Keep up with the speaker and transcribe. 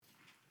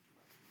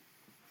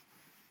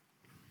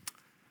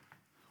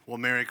Well,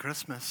 Merry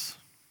Christmas.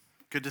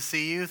 Good to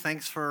see you.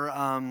 Thanks for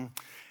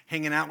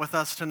hanging out with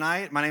us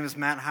tonight. My name is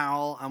Matt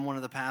Howell. I'm one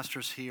of the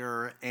pastors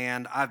here,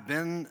 and I've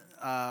been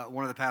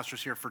one of the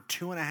pastors here for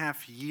 2.5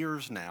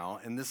 years now,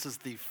 and this is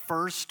the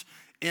first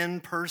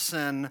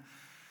in-person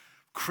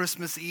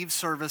Christmas Eve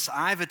service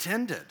I've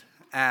attended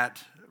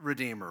at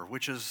Redeemer,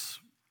 which is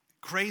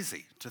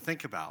crazy to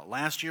think about.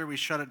 Last year we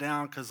shut it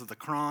down because of the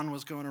Cron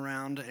was going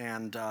around,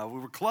 and we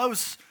were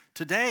close.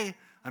 Today,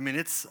 I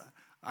mean,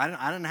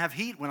 I didn't have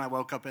heat when I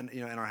woke up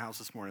in our house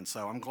this morning,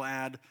 so I'm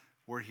glad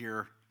we're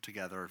here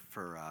together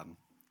for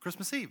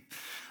Christmas Eve.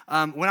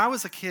 When I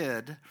was a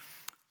kid,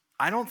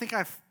 I don't think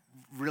I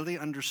really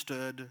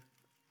understood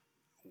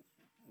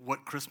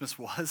what Christmas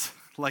was.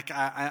 Like,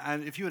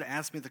 if you had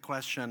asked me the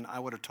question, I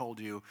would have told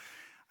you,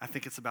 I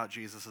think it's about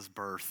Jesus'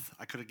 birth.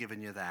 I could have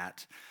given you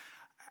that.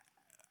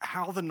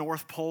 How the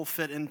North Pole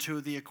fit into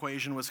the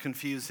equation was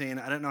confusing.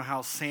 I didn't know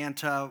how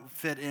Santa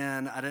fit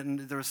in.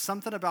 There was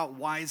something about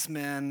wise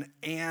men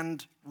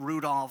and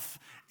Rudolph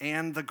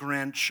and the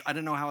Grinch. I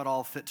didn't know how it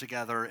all fit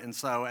together. And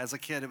so as a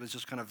kid, it was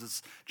just kind of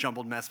this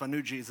jumbled mess. But I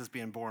knew Jesus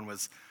being born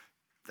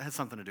had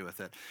something to do with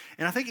it.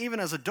 And I think even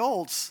as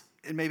adults,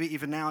 and maybe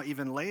even now,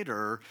 even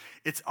later,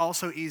 it's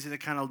also easy to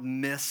kind of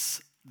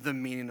miss the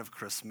meaning of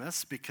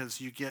Christmas because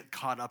you get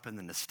caught up in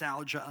the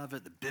nostalgia of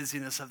it, the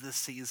busyness of this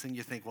season.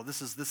 You think, well, this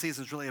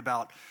season's really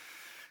about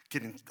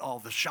getting all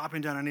the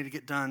shopping done I need to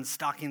get done,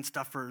 stocking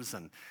stuffers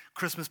and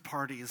Christmas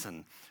parties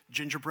and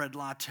gingerbread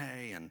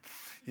latte and,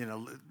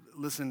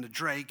 listening to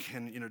Drake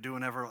and, doing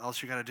whatever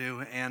else you got to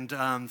do. And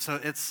so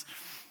it's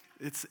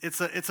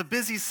a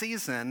busy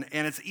season,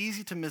 and it's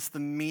easy to miss the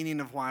meaning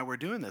of why we're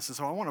doing this. And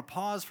so I want to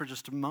pause for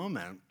just a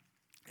moment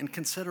and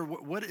consider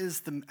what is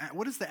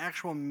the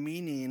actual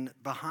meaning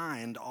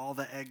behind all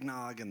the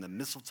eggnog and the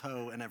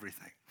mistletoe and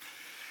everything.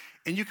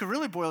 And you can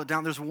really boil it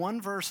down. There's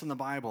one verse in the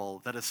Bible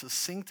that is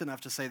succinct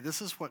enough to say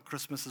this is what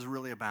Christmas is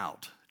really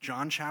about.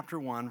 John chapter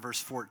 1,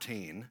 verse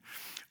 14.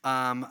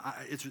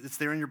 It's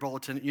there in your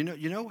bulletin. You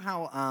know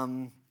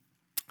how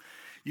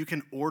you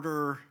can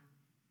order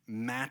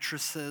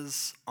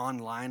mattresses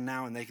online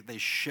now, and they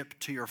ship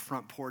to your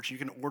front porch. You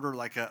can order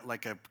like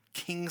a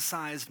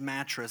king-sized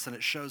mattress, and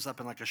it shows up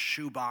in like a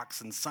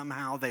shoebox, and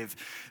somehow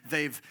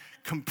they've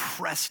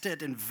compressed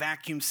it and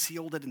vacuum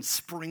sealed it and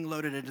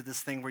spring-loaded into this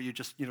thing where you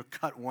just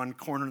cut one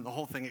corner and the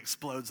whole thing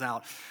explodes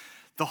out.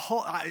 The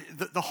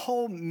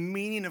whole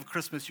meaning of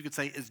Christmas, you could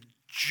say, is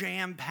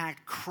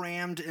jam-packed,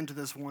 crammed into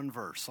this one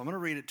verse. So I'm going to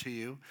read it to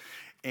you,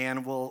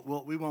 and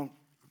we won't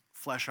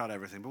flesh out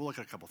everything, but we'll look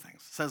at a couple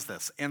things. It says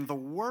this, "And the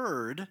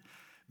Word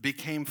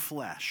became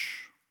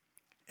flesh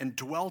and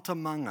dwelt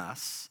among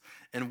us,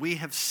 and we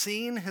have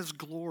seen his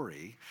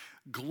glory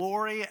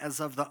as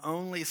of the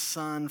only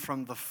Son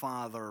from the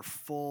Father,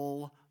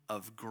 full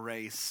of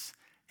grace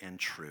and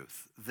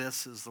truth."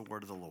 This is the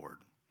word of the Lord.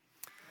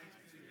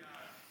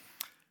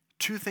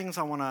 Two things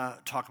I want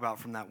to talk about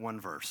from that one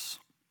verse.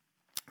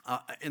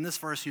 In this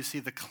verse, you see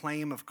the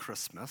claim of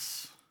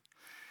Christmas,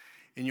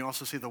 and you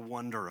also see the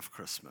wonder of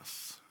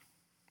Christmas.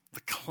 The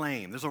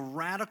claim. There's a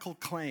radical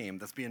claim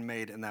that's being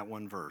made in that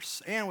one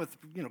verse, and with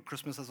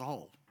Christmas as a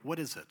whole. What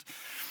is it?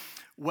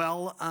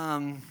 Well,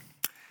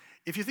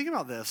 if you think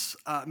about this,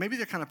 maybe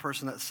the kind of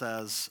person that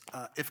says,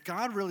 if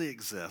God really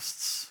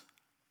exists,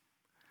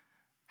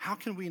 how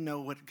can we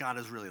know what God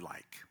is really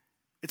like?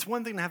 It's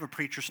one thing to have a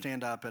preacher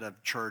stand up at a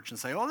church and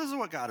say, oh, this is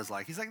what God is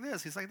like. He's like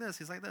this, he's like this,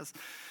 he's like this.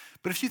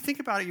 But if you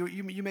think about it,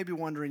 you may be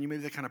wondering, you may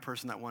be the kind of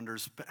person that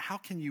wonders, but how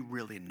can you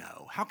really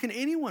know? How can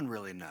anyone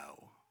really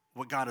know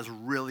what God is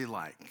really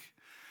like?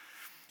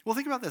 Well,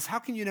 think about this. How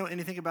can you know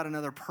anything about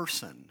another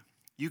person?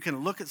 You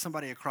can look at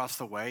somebody across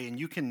the way and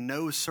you can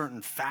know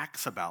certain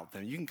facts about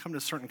them. You can come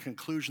to certain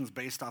conclusions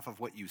based off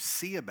of what you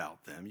see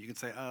about them. You can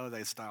say, oh,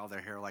 they style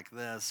their hair like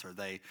this, or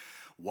they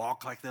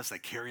walk like this, they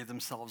carry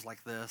themselves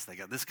like this, they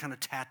got this kind of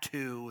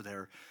tattoo,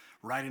 they're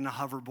riding a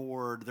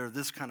hoverboard, they're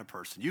this kind of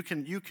person. You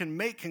can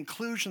make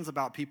conclusions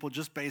about people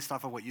just based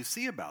off of what you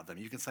see about them.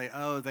 You can say,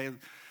 oh,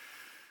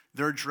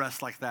 they're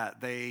dressed like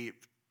that.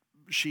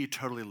 She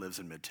totally lives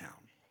in Midtown.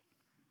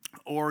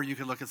 Or you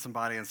could look at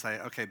somebody and say,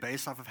 okay,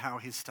 based off of how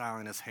he's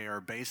styling his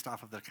hair, based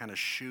off of the kind of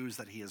shoes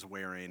that he is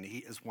wearing, he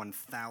is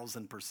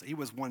 1,000%. He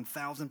was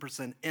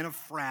 1,000% in a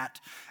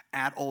frat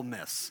at Ole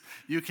Miss.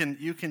 You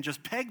can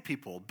just peg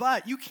people,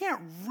 but you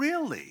can't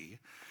really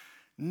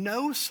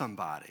know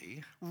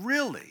somebody,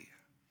 really,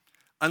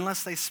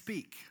 unless they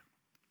speak.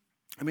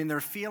 I mean,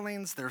 their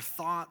feelings, their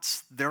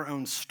thoughts, their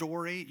own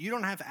story, you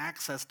don't have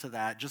access to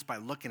that just by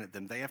looking at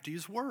them. They have to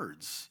use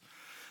words.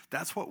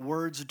 That's what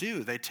words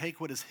do. They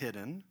take what is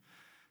hidden,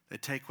 they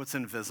take what's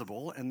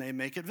invisible, and they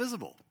make it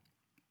visible.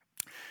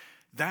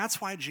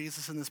 That's why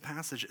Jesus in this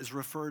passage is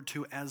referred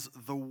to as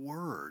the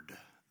Word.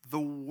 The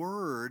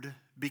Word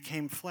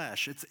became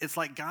flesh. It's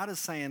like God is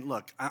saying,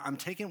 look, I'm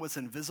taking what's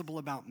invisible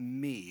about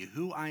me,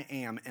 who I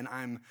am, and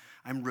I'm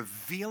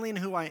revealing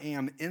who I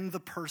am in the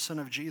person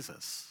of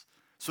Jesus.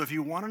 So if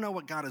you want to know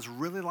what God is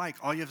really like,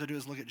 all you have to do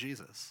is look at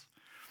Jesus.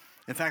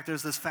 In fact,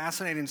 there's this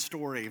fascinating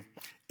story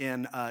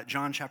in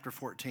John chapter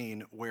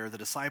 14 where the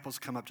disciples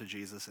come up to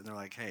Jesus and they're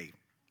like, hey,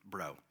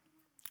 bro,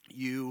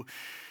 you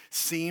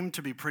seem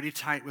to be pretty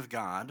tight with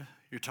God.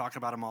 You talk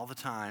about him all the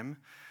time.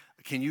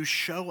 Can you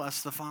show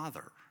us the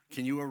Father?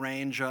 Can you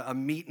arrange a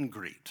meet and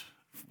greet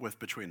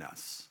between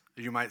us?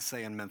 You might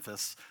say in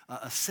Memphis,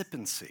 a sip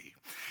and see.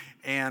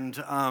 And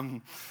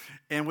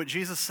what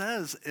Jesus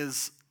says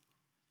is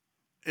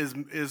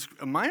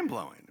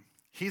mind-blowing.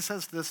 He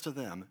says this to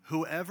them,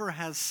 whoever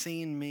has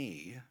seen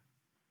me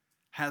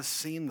has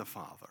seen the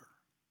Father.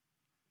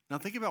 Now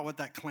think about what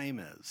that claim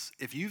is.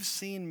 If you've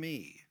seen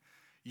me,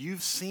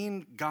 you've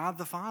seen God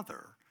the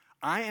Father.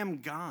 I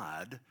am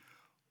God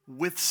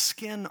with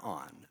skin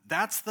on.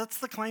 That's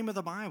the claim of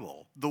the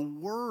Bible. The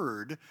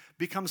Word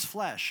becomes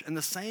flesh. In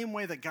the same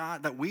way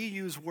that we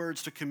use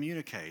words to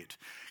communicate,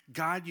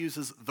 God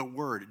uses the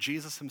Word,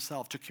 Jesus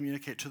himself, to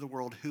communicate to the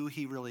world who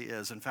he really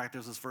is. In fact,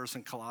 there's this verse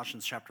in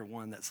Colossians chapter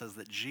 1 that says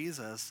that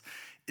Jesus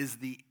is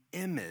the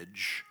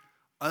image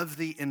of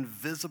the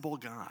invisible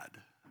God.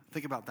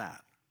 Think about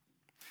that.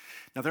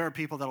 Now, there are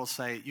people that will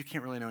say, you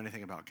can't really know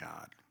anything about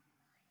God.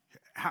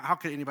 How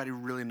could anybody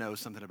really know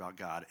something about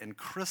God? And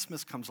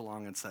Christmas comes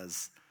along and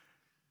says,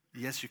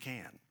 yes, you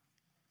can.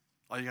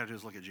 All you got to do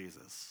is look at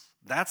Jesus.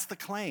 That's the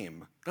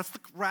claim. That's the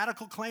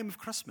radical claim of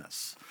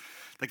Christmas,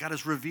 that God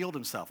has revealed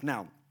himself.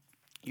 Now,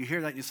 you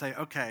hear that and you say,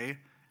 okay,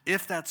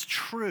 if that's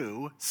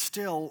true,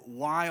 still,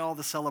 why all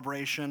the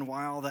celebration?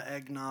 Why all the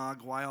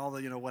eggnog? Why all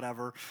the,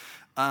 whatever?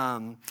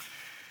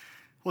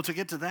 Well, to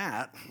get to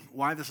that,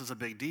 why this is a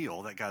big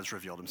deal that God's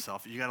revealed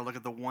himself, you got to look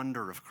at the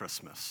wonder of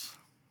Christmas.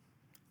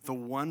 The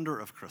wonder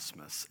of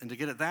Christmas. And to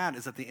get at that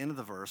is at the end of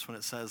the verse when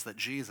it says that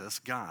Jesus,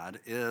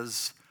 God,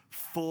 is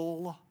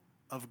full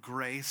of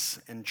grace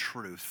and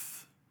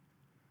truth.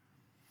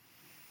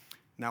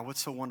 Now,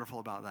 what's so wonderful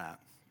about that?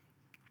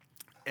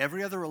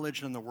 Every other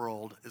religion in the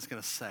world is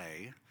going to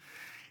say,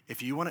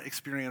 if you want to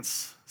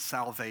experience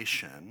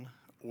salvation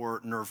or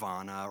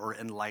nirvana or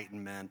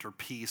enlightenment or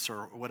peace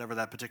or whatever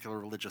that particular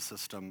religious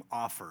system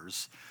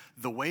offers,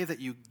 the way that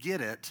you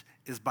get it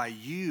is by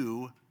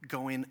you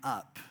going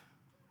up.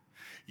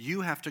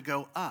 You have to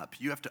go up.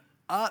 You have to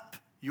up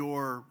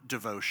your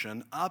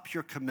devotion, up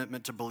your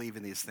commitment to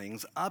believing these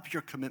things, up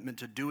your commitment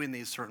to doing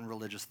these certain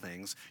religious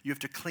things. You have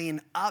to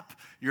clean up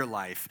your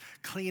life,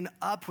 clean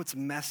up what's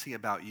messy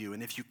about you.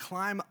 And if you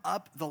climb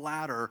up the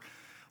ladder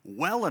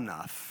well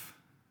enough,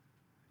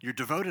 you're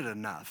devoted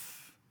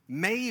enough,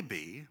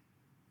 maybe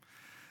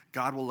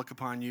God will look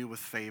upon you with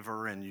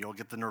favor and you'll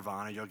get the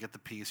nirvana, you'll get the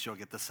peace, you'll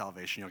get the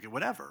salvation, you'll get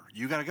whatever.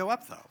 You got to go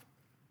up though.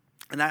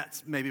 And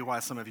that's maybe why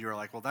some of you are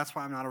like, well, that's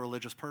why I'm not a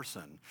religious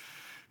person,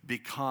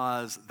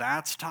 because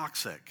that's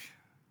toxic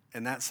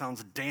and that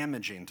sounds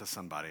damaging to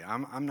somebody.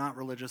 I'm not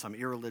religious, I'm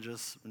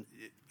irreligious.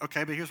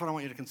 Okay, but here's what I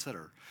want you to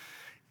consider.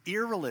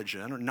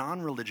 Irreligion or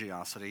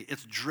non-religiosity,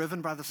 it's driven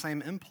by the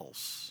same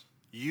impulse.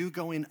 You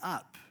going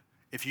up.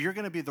 If you're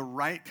going to be the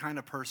right kind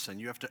of person,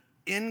 you have to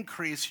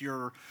increase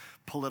your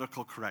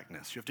political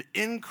correctness. You have to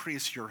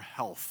increase your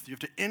health. You have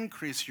to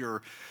increase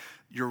your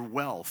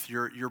wealth,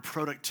 your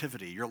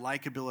productivity, your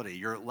likability,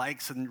 your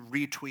likes and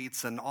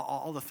retweets and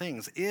all the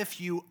things.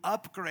 If you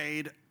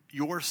upgrade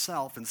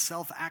yourself and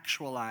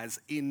self-actualize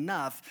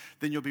enough,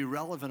 then you'll be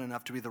relevant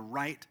enough to be the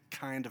right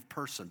kind of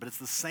person. But it's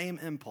the same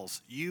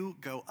impulse. You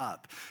go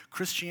up.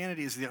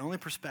 Christianity is the only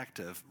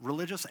perspective,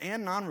 religious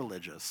and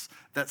non-religious,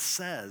 that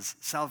says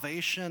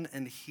salvation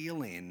and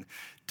healing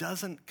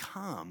doesn't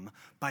come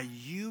by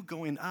you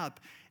going up.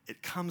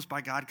 It comes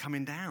by God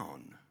coming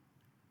down.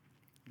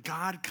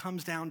 God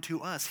comes down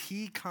to us.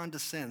 He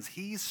condescends.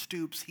 He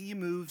stoops. He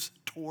moves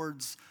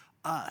towards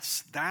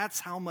us. That's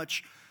how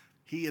much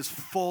he is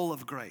full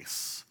of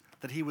grace,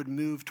 that he would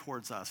move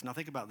towards us. Now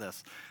think about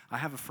this. I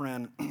have a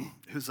friend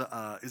who's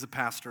a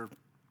pastor,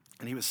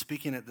 and he was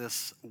speaking at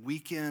this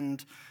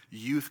weekend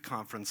youth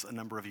conference a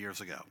number of years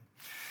ago.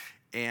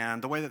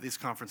 And the way that these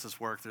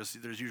conferences work,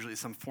 there's usually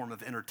some form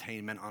of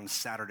entertainment on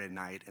Saturday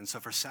night. And so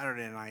for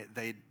Saturday night,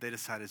 they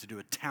decided to do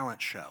a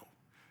talent show.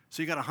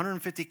 So you got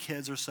 150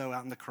 kids or so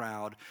out in the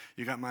crowd.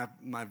 You got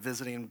my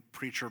visiting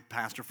preacher,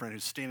 pastor friend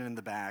who's standing in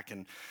the back,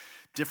 and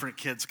different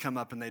kids come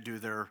up and they do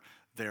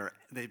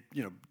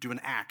do an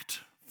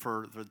act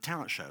for the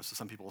talent show. So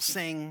some people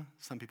sing,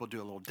 some people do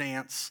a little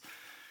dance,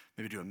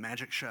 maybe do a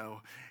magic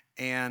show.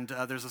 And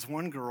there's this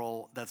one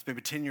girl that's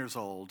maybe 10 years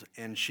old,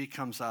 and she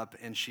comes up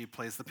and she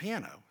plays the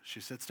piano. She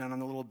sits down on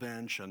the little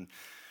bench and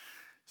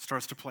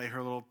starts to play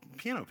her little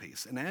piano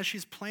piece. And as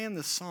she's playing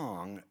this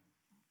song,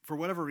 for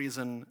whatever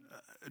reason,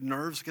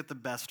 nerves get the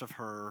best of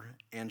her,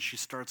 and she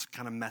starts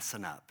kind of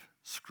messing up,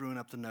 screwing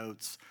up the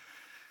notes,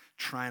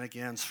 trying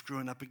again,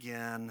 screwing up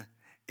again,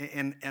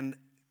 and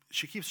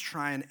she keeps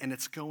trying, and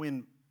it's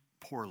going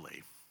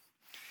poorly.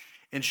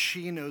 And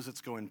she knows it's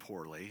going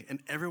poorly, and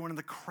everyone in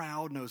the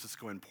crowd knows it's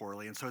going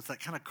poorly. And so it's that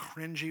kind of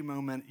cringy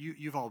moment.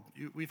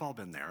 We've all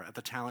been there at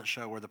the talent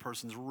show where the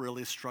person's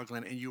really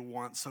struggling, and you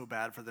want so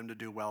bad for them to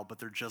do well, but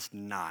they're just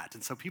not.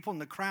 And so people in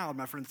the crowd,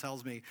 my friend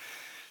tells me,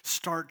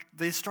 start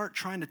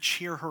trying to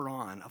cheer her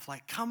on. Of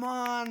like, come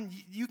on,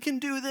 you can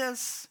do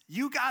this.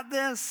 You got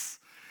this.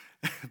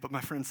 But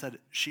my friend said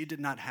she did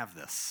not have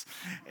this.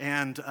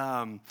 And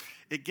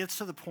it gets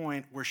to the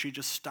point where she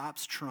just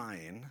stops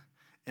trying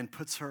and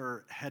puts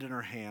her head in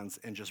her hands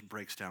and just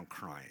breaks down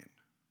crying.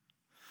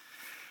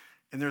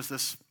 And there's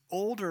this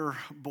older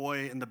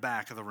boy in the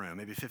back of the room,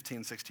 maybe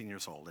 15, 16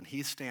 years old, and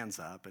he stands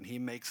up and he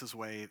makes his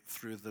way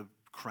through the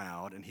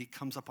crowd, and he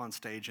comes up on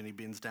stage and he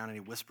bends down and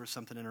he whispers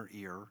something in her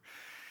ear,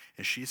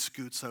 and she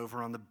scoots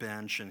over on the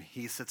bench and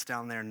he sits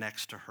down there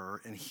next to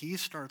her, and he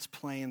starts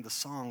playing the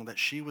song that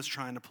she was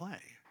trying to play,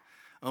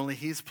 only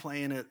he's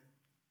playing it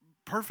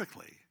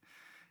perfectly.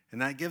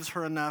 And that gives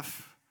her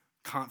enough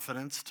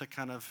confidence to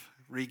kind of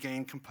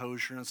regain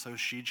composure, and so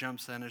she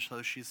jumps in, and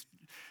so she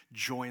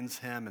joins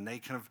him, and they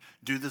kind of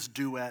do this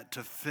duet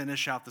to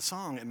finish out the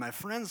song. And my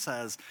friend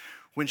says,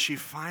 when she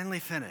finally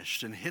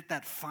finished and hit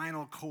that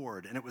final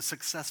chord, and it was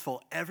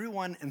successful,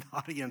 everyone in the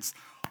audience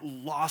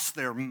lost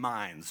their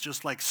minds,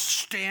 just like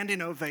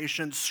standing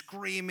ovation,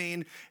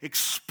 screaming,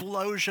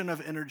 explosion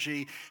of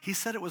energy. He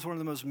said it was one of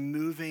the most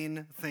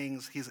moving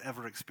things he's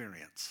ever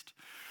experienced.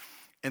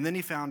 And then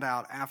he found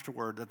out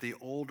afterward that the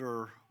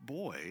older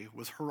boy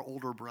was her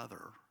older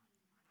brother.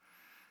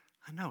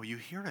 I know, you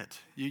hear it.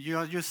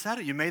 You said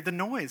it. You made the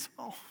noise.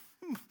 Oh.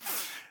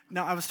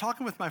 Now, I was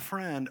talking with my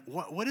friend.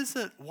 What is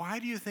it? Why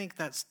do you think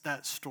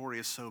that story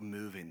is so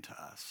moving to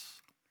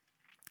us?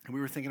 And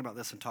we were thinking about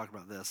this and talking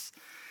about this.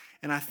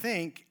 And I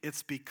think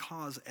it's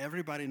because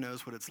everybody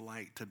knows what it's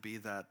like to be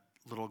that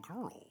little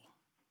girl.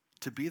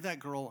 To be that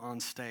girl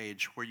on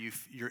stage where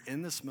you're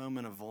in this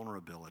moment of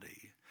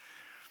vulnerability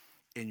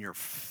and you're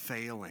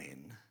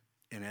failing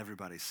and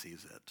everybody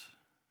sees it.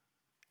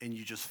 And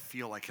you just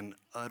feel like an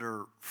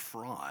utter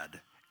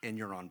fraud, and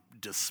you're on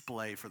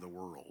display for the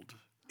world.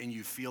 And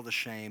you feel the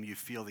shame, you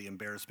feel the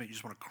embarrassment, you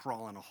just want to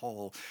crawl in a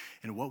hole.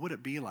 And what would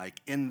it be like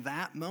in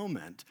that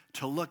moment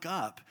to look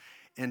up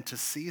and to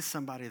see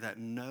somebody that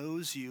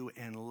knows you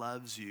and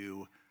loves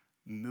you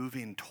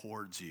moving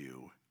towards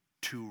you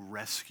to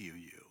rescue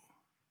you?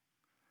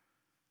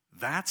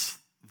 That's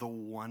the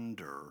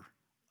wonder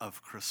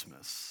of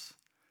Christmas,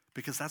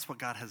 because that's what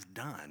God has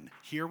done.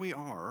 Here we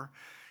are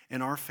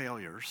in our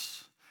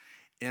failures,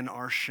 in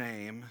our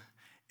shame,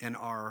 in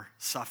our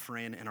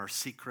suffering, in our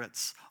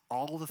secrets,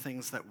 all the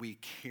things that we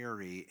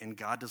carry, and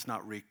God does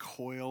not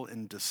recoil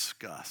in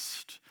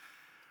disgust,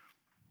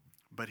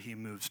 but he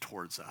moves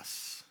towards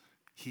us.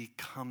 He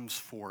comes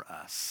for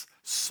us,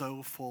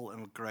 so full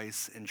of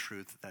grace and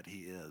truth that he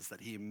is, that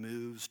he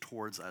moves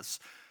towards us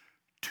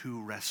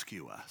to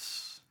rescue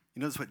us. You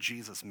know, that's what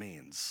Jesus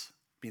means.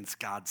 It means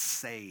God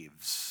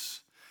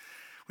saves,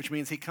 which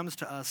means he comes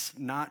to us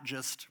not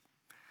just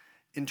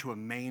into a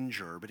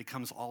manger, but he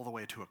comes all the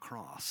way to a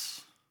cross,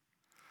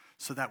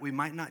 so that we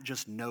might not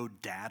just know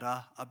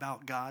data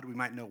about God, we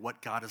might know what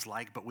God is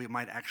like, but we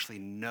might actually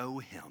know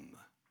him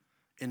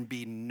and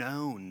be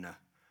known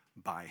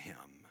by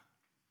him.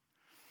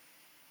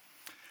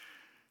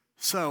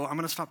 So I'm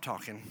going to stop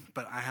talking,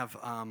 but I have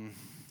a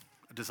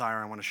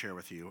desire I want to share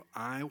with you.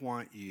 I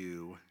want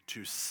you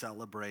to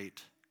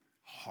celebrate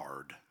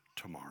hard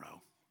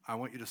tomorrow. I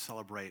want you to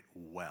celebrate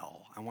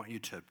well. I want you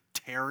to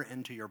tear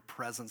into your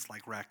presents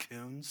like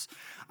raccoons.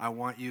 I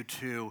want you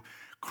to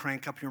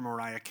crank up your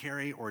Mariah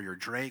Carey or your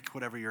Drake,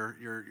 whatever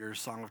your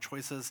song of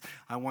choice is.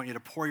 I want you to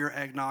pour your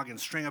eggnog and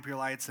string up your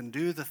lights and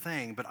do the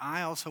thing. But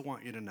I also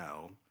want you to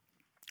know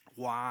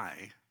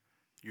why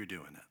you're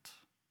doing it.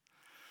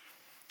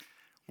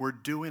 We're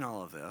doing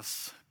all of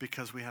this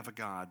because we have a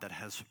God that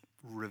has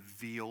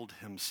revealed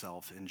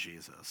himself in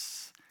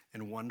Jesus.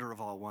 And wonder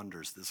of all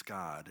wonders, this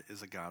God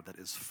is a God that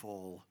is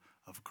full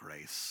of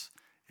grace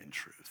and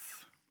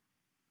truth.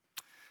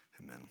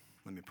 Amen.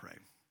 Let me pray.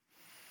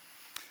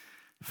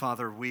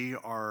 Father, we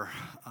are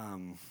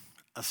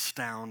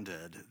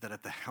astounded that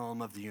at the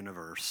helm of the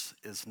universe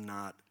is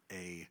not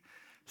a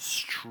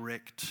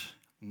strict,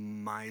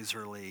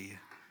 miserly,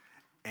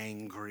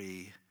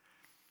 angry,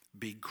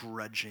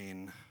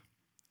 begrudging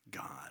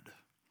God,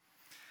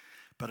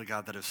 but a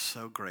God that is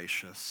so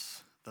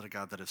gracious, that a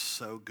God that is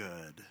so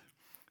good,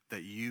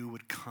 that you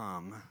would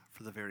come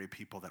for the very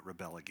people that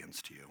rebel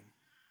against you.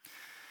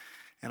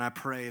 And I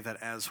pray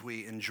that as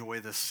we enjoy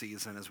this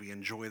season, as we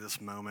enjoy this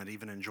moment,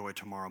 even enjoy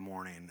tomorrow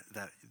morning,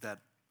 that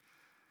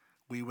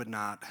we would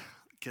not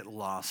get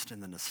lost in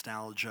the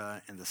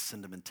nostalgia and the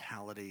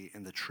sentimentality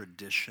and the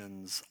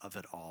traditions of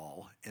it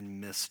all and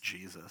miss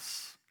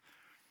Jesus.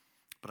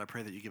 But I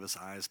pray that you give us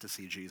eyes to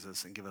see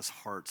Jesus and give us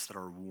hearts that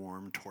are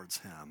warm towards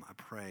him. I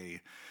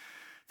pray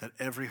that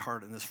every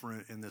heart in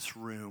this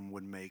room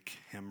would make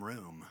him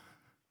room.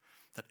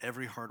 That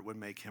every heart would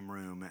make him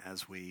room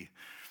as we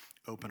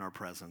open our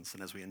presents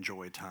and as we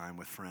enjoy time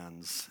with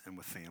friends and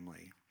with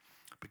family.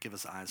 But give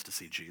us eyes to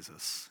see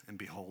Jesus and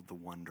behold the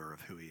wonder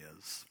of who he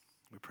is.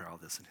 We pray all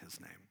this in his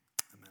name.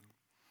 Amen.